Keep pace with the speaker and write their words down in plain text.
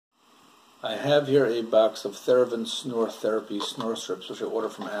I have here a box of Theravent Snore Therapy snore strips, which I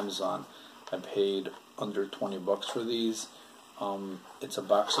ordered from Amazon. I paid under 20 bucks for these. It's a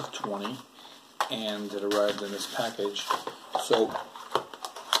box of 20, and it arrived in this package. So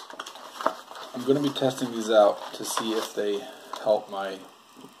I'm going to be testing these out to see if they help my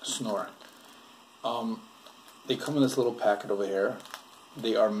snoring. They come in this little packet over here.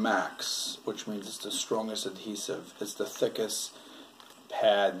 They are Max, which means it's the strongest adhesive. It's the thickest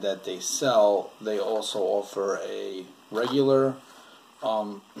pad that they sell. They also offer a regular,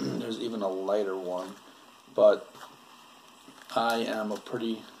 there's even a lighter one, but I am a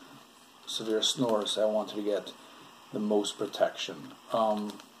pretty severe snorer, so I wanted to get the most protection.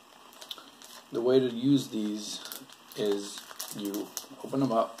 The way to use these is you open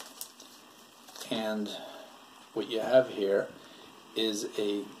them up, and what you have here is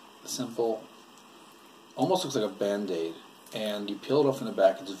a simple, almost looks like a Band-Aid, and you peel it off in the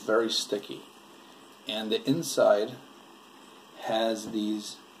back. It's very sticky, and the inside has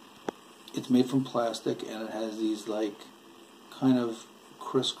these, it's made from plastic, and it has these like kind of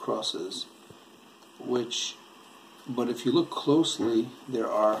crisscrosses, but if you look closely, there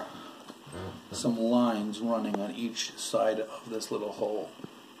are some lines running on each side of this little hole.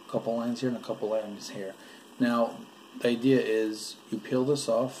 A couple lines here and a couple lines here. Now, the idea is you peel this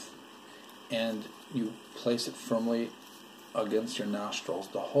off and you place it firmly against your nostrils.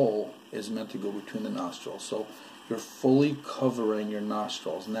 The hole is meant to go between the nostrils, so you're fully covering your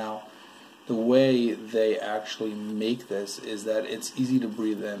nostrils. Now, the way they actually make this is that it's easy to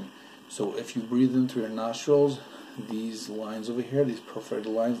breathe in. So if you breathe in through your nostrils, these lines over here, these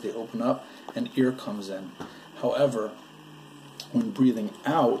perforated lines, they open up and air comes in. However, when breathing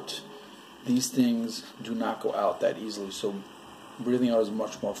out, these things do not go out that easily, so breathing out is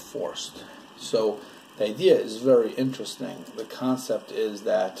much more forced. So the idea is very interesting. The concept is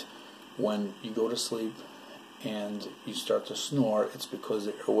that when you go to sleep and you start to snore, it's because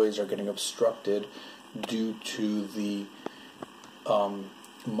the airways are getting obstructed due to the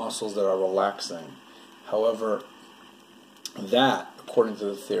muscles that are relaxing. However, that, according to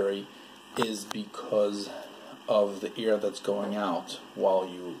the theory, is because of the air that's going out while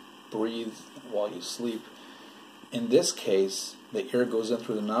you breathe, while you sleep. In this case, the air goes in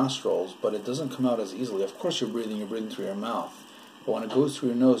through the nostrils, but it doesn't come out as easily. Of course you're breathing through your mouth, but when it goes through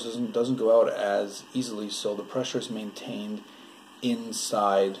your nose, it doesn't go out as easily, so the pressure is maintained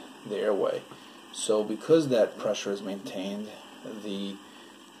inside the airway. So because that pressure is maintained, the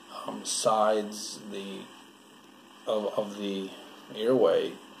sides of the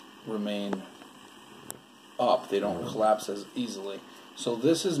airway remain up. They don't collapse as easily. So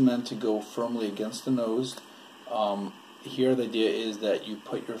this is meant to go firmly against the nose. Here the idea is that you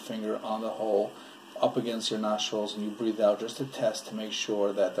put your finger on the hole up against your nostrils and you breathe out just to test to make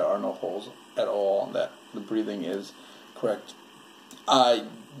sure that there are no holes at all and that the breathing is correct.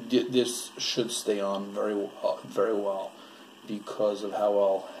 This should stay on very well because of how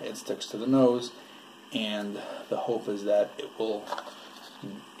well it sticks to the nose, and the hope is that it will,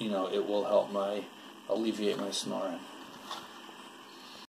 it will help alleviate my snoring.